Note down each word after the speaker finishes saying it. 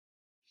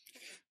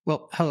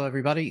Well, hello,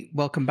 everybody.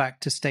 Welcome back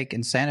to Steak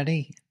and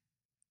Sanity.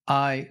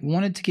 I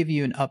wanted to give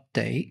you an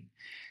update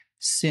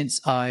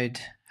since I'd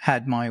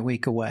had my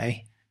week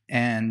away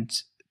and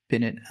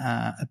been at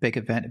a big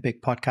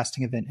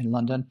podcasting event in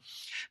London.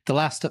 The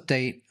last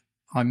update,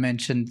 I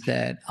mentioned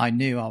that I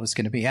knew I was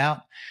going to be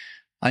out.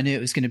 I knew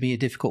it was going to be a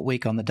difficult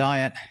week on the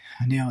diet.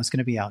 I knew I was going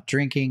to be out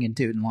drinking and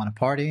doing a lot of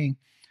partying,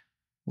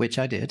 which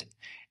I did.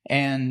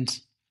 And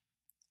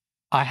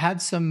I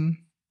had some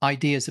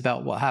ideas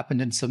about what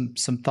happened and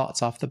some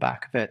thoughts off the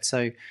back of it.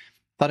 So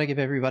thought I'd give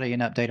everybody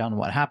an update on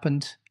what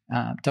happened.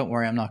 Don't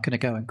worry, I'm not going to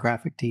go in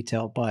graphic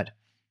detail, but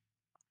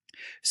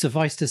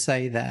suffice to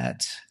say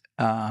that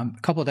a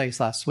couple of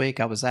days last week,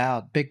 I was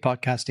out, big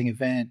podcasting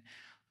event,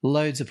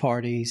 loads of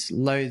parties,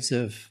 loads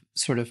of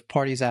sort of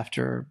parties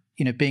after,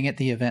 being at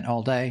the event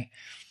all day,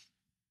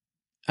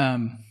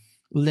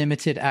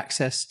 limited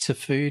access to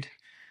food,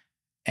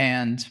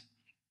 and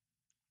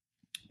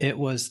there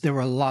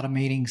were a lot of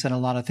meetings and a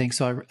lot of things,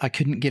 so I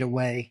couldn't get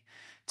away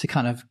to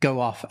kind of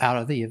go off out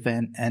of the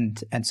event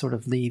and sort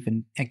of leave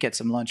and get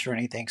some lunch or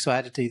anything. So I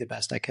had to do the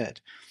best I could.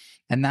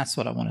 And that's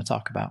what I want to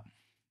talk about.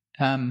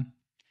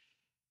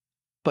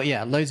 But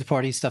yeah, loads of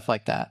parties, stuff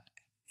like that.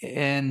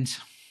 And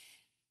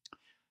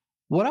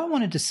what I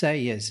wanted to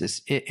say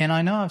is and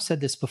I know I've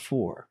said this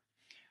before,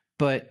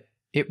 but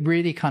it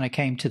really kind of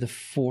came to the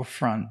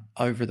forefront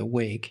over the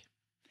week,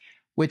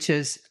 which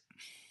is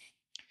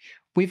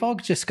we've all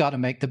just got to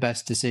make the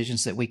best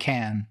decisions that we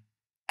can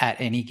at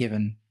any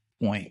given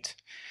point.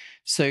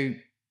 So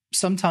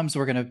sometimes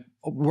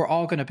we're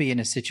all going to be in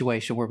a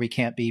situation where we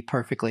can't be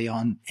perfectly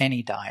on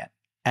any diet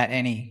at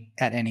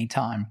any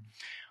time.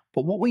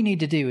 But what we need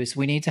to do is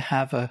we need to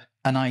have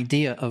an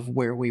idea of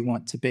where we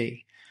want to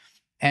be.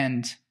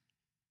 And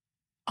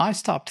I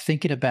stopped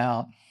thinking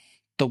about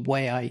the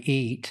way I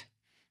eat,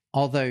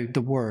 although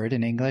the word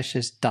in English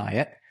is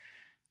diet.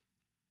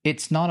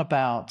 It's not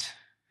about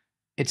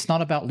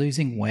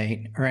losing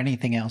weight or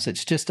anything else.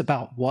 It's just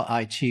about what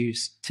I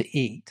choose to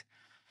eat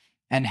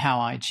and how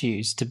I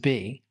choose to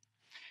be.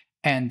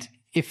 And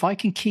if I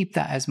can keep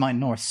that as my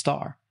North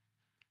Star,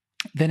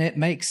 then it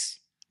makes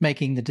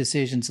making the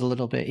decisions a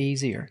little bit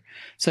easier.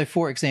 So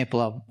for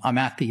example, I'm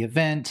at the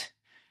event,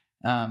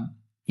 in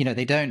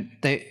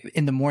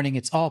the morning,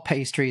 it's all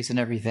pastries and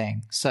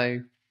everything.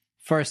 So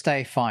first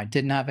day, fine.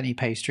 Didn't have any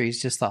pastries.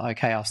 Just thought,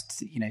 okay, I'll,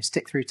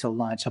 stick through till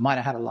lunch. I might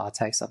have had a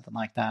latte, something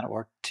like that,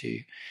 or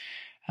two.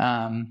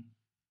 And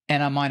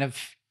I might have,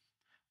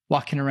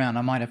 walking around,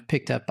 I might have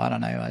picked up, I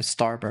don't know, a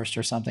Starburst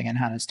or something and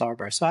had a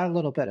Starburst. So I had a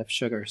little bit of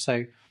sugar,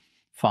 so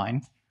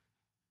fine.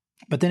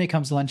 But then it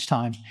comes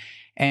lunchtime,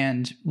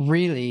 and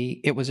really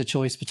it was a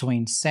choice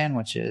between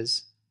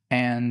sandwiches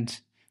and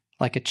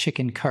like a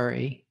chicken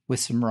curry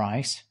with some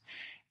rice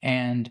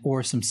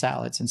or some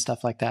salads and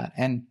stuff like that.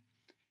 And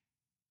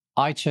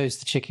I chose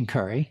the chicken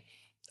curry.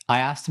 I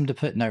asked them to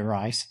put no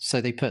rice,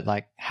 so they put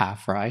like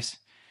half rice.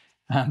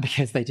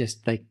 Because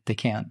they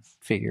can't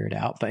figure it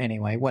out. But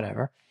anyway,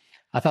 whatever.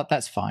 I thought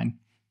that's fine.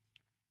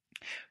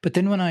 But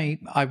then when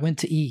I went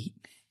to eat,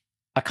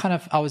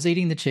 I was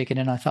eating the chicken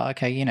and I thought,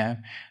 okay,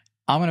 I'm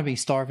going to be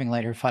starving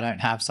later if I don't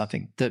have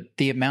something.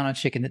 The amount of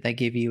chicken that they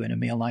give you in a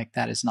meal like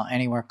that is not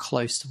anywhere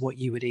close to what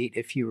you would eat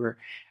if you were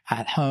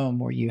at home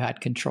or you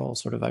had control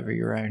sort of over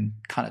your own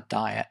kind of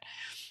diet.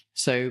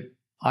 So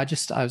I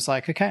was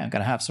like, okay, I'm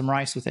going to have some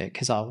rice with it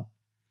because I'm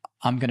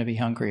going to be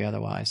hungry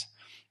otherwise.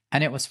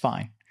 And it was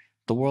fine.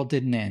 The world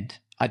didn't end.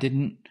 I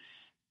didn't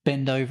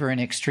bend over in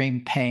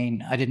extreme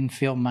pain. I didn't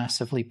feel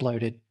massively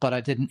bloated, but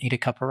I didn't eat a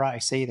cup of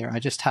rice either. I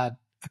just had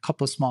a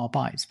couple of small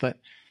bites, but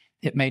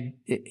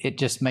it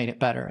just made it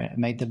better.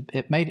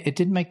 It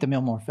didn't make the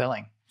meal more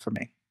filling for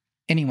me.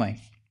 Anyway,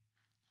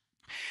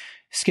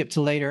 skip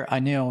to later. I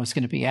knew I was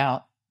going to be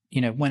out,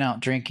 went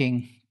out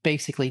drinking,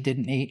 basically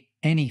didn't eat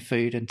any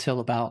food until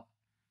about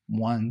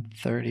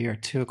 1:30 or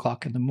 2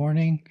 o'clock in the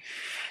morning.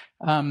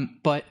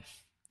 But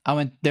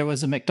there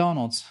was a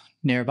McDonald's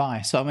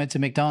nearby. So I went to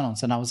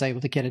McDonald's and I was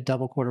able to get a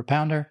double quarter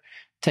pounder,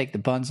 take the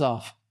buns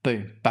off,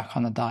 boom, back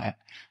on the diet.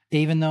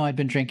 Even though I'd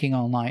been drinking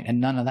all night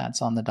and none of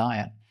that's on the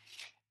diet.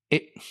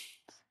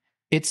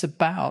 It's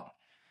about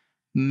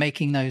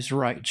making those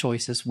right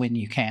choices when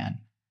you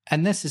can.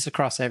 And this is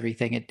across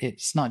everything.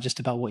 It's not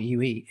just about what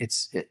you eat.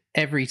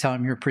 Every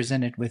time you're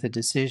presented with a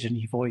decision,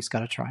 you've always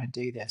got to try and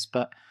do this.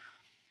 But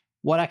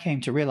what I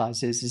came to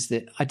realize is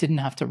that I didn't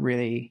have to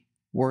really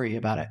worry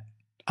about it.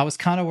 I was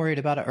kind of worried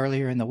about it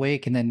earlier in the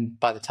week, and then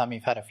by the time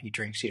you've had a few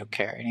drinks, you don't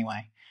care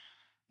anyway.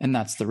 And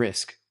that's the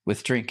risk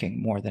with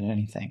drinking more than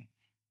anything.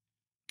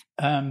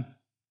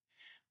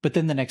 But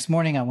then the next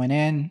morning I went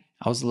in,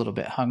 I was a little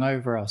bit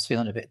hungover. I was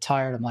feeling a bit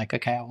tired. I'm like,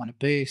 okay, I want a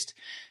boost.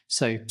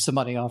 So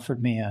somebody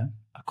offered me a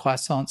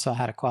croissant. So I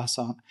had a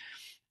croissant.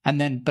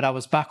 But I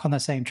was back on the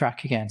same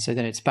track again. So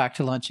then it's back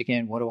to lunch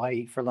again. What do I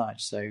eat for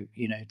lunch? So,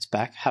 it's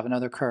back, have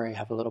another curry,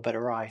 have a little bit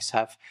of rice,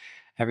 have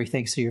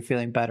everything. So you're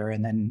feeling better.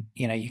 And then,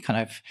 you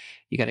got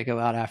to go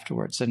out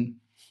afterwards. And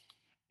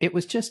it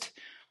was just,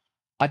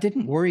 I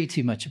didn't worry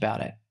too much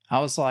about it. I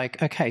was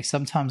like, okay,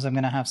 sometimes I'm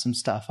going to have some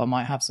stuff. I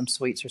might have some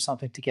sweets or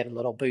something to get a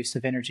little boost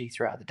of energy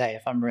throughout the day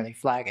if I'm really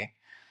flagging.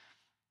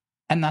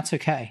 And that's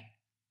okay.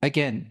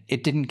 Again,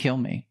 it didn't kill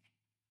me.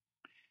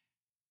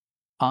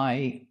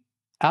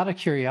 Out of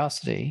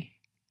curiosity,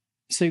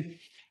 so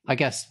I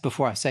guess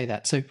before I say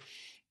that, so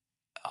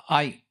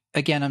I'm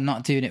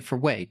not doing it for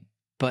weight,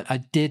 but I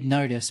did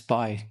notice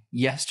by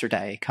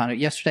yesterday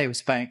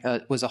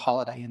was a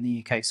holiday in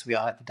the UK, so we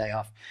all had the day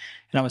off.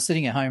 And I was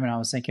sitting at home and I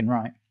was thinking,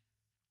 right,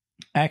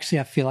 actually,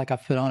 I feel like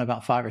I've put on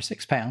about 5 or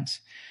 6 pounds.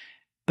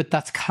 But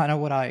that's kind of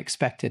what I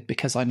expected,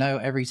 because I know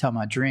every time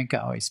I drink, I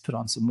always put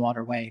on some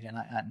water weight,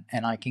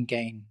 and I can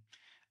gain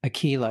a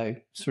kilo,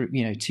 sort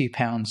of, 2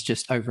 pounds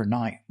just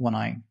overnight when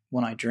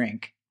I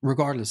drink,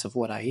 regardless of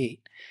what I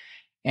eat.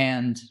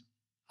 And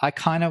I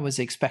kind of was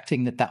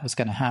expecting that was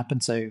going to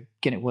happen. So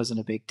again, it wasn't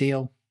a big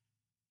deal.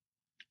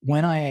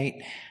 When I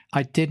ate,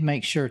 I did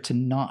make sure to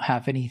not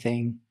have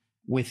anything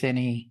with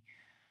any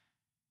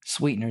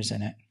sweeteners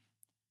in it.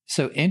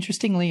 So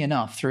interestingly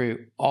enough,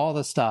 through all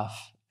the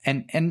stuff,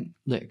 and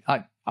look,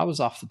 I was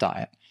off the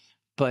diet,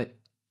 but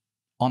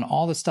on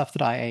all the stuff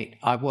that I ate,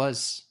 I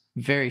was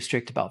very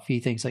strict about a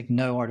few things, like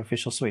no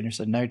artificial sweeteners,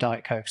 so no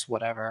Diet Cokes,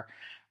 whatever.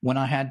 When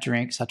I had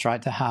drinks, I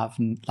tried to have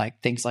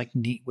like things like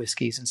neat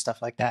whiskeys and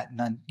stuff like that. And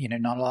then,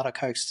 not a lot of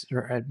Cokes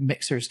or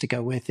mixers to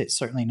go with it.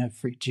 Certainly no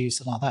fruit juice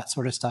and all that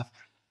sort of stuff.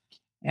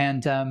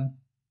 And,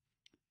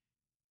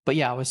 but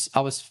yeah,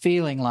 I was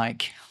feeling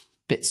like a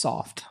bit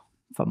soft,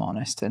 if I'm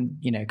honest. And,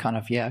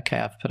 okay,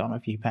 I've put on a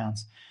few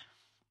pounds.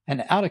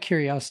 And out of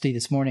curiosity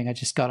this morning, I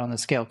just got on the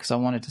scale because I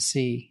wanted to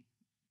see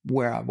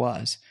where I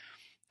was.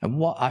 And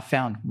what I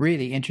found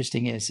really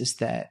interesting is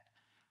that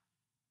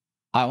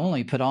I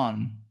only put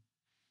on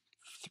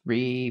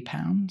 3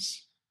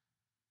 pounds,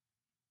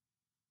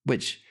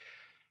 which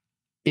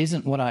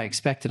isn't what I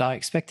expected. I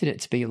expected it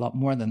to be a lot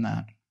more than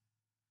that.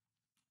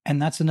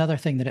 And that's another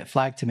thing that it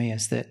flagged to me,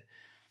 is that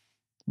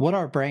what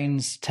our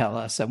brains tell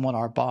us and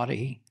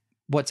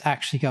what's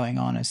actually going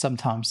on is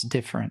sometimes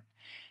different.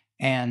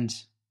 And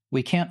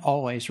we can't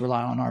always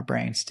rely on our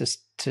brains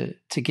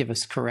to give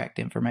us correct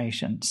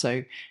information.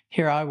 So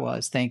here I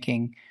was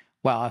thinking,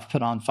 wow, I've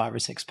put on 5 or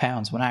 6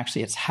 pounds, when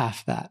actually it's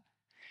half that.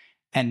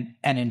 And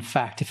in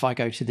fact, if I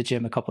go to the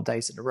gym a couple of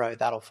days in a row,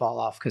 that'll fall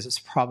off, because it's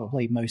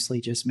probably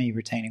mostly just me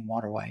retaining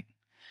water weight.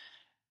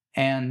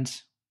 And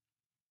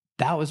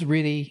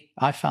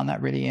I found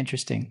that really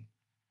interesting.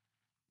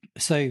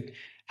 So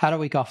how do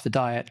we go off the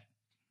diet,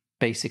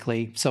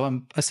 basically? So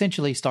I'm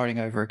essentially starting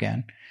over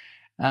again.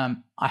 I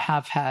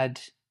have had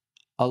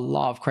a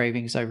lot of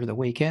cravings over the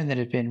weekend that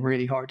have been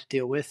really hard to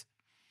deal with,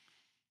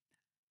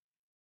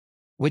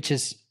 which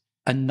is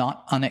a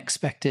not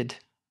unexpected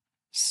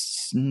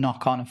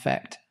knock-on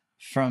effect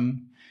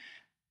from,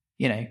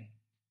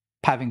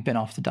 having been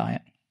off the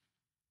diet.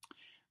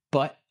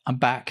 But I'm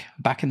back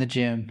in the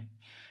gym,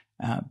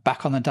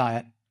 back on the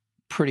diet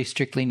pretty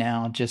strictly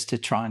now, just to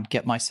try and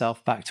get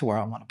myself back to where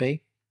I want to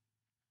be.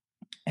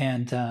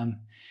 And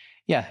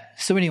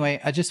so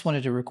anyway, I just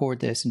wanted to record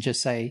this and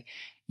just say,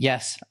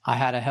 yes, I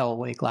had a hell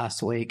week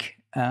last week.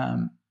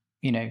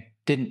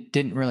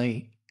 Didn't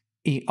really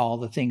eat all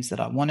the things that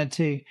I wanted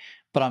to,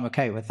 but I'm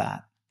okay with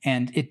that.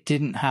 And it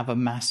didn't have a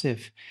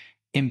massive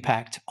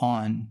impact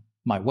on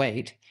my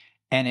weight,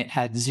 and it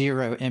had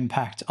zero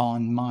impact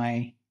on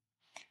my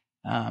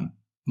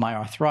my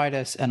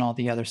arthritis and all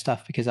the other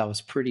stuff, because I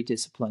was pretty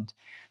disciplined.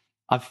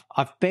 I've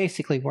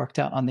basically worked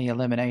out on the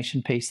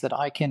elimination piece that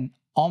I can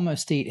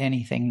almost eat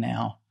anything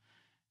now,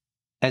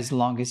 as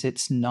long as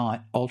it's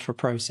not ultra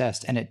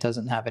processed and it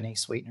doesn't have any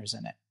sweeteners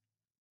in it.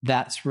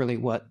 That's really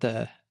what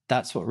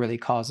really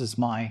causes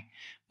my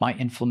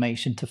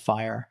inflammation to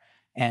fire,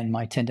 and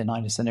my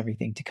tendonitis and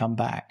everything to come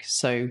back.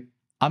 So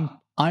I'm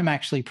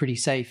actually pretty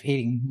safe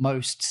eating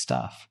most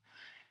stuff.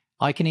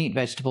 I can eat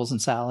vegetables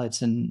and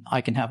salads, and I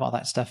can have all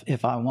that stuff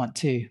if I want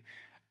to.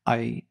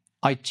 I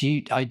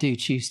do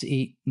choose to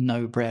eat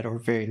no bread or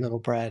very little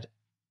bread.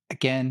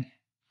 Again,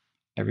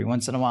 every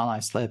once in a while I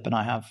slip,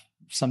 and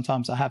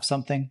sometimes I have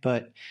something,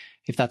 but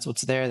if that's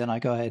what's there, then I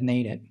go ahead and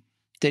eat it.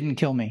 Didn't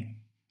kill me.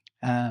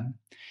 And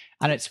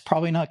it's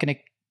probably not going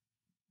to,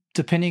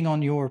 depending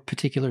on your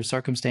particular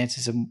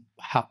circumstances and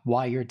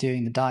why you're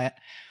doing the diet.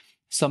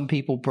 Some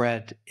people,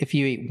 if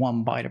you eat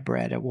one bite of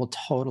bread, it will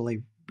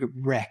totally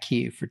wreck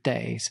you for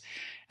days.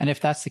 And if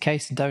that's the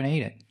case, then don't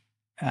eat it.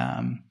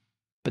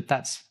 But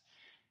that's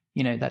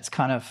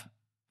kind of,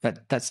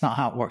 that's not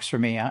how it works for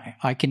me.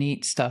 I can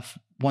eat stuff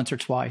once or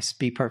twice,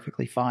 be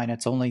perfectly fine.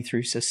 It's only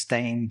through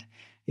sustained,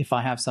 if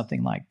I have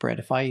something like bread,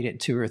 if I eat it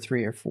 2 or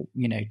 3 or 4,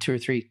 2 or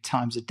 3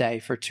 times a day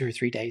for 2 or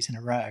 3 days in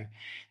a row,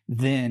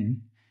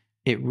 then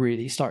it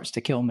really starts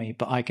to kill me.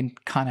 But I can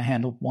kind of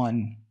handle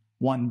one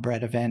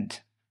bread event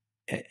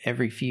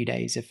every few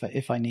days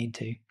if I need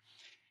to.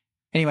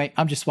 Anyway,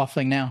 I'm just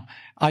waffling now.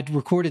 I'd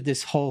recorded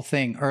this whole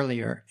thing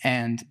earlier,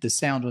 and the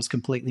sound was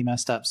completely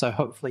messed up. So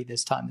hopefully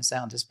this time the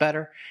sound is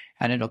better,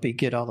 and it'll be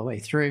good all the way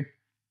through.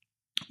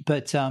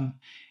 But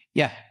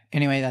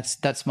anyway,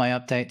 that's my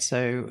update.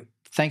 So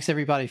thanks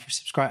everybody for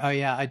subscribing. Oh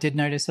yeah, I did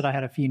notice that I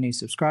had a few new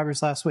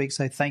subscribers last week,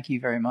 so thank you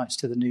very much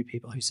to the new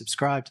people who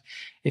subscribed.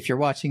 If you're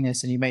watching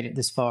this and you made it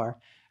this far,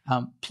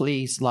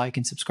 please like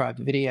and subscribe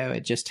the video.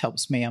 It just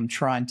helps me. I'm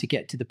trying to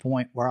get to the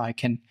point where I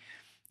can,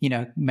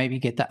 maybe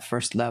get that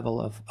first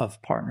level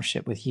of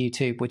partnership with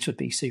YouTube, which would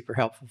be super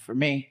helpful for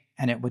me,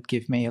 and it would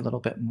give me a little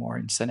bit more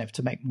incentive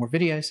to make more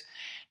videos.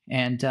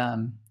 And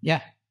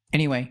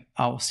anyway,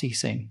 I will see you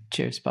soon.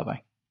 Cheers.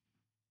 Bye-bye.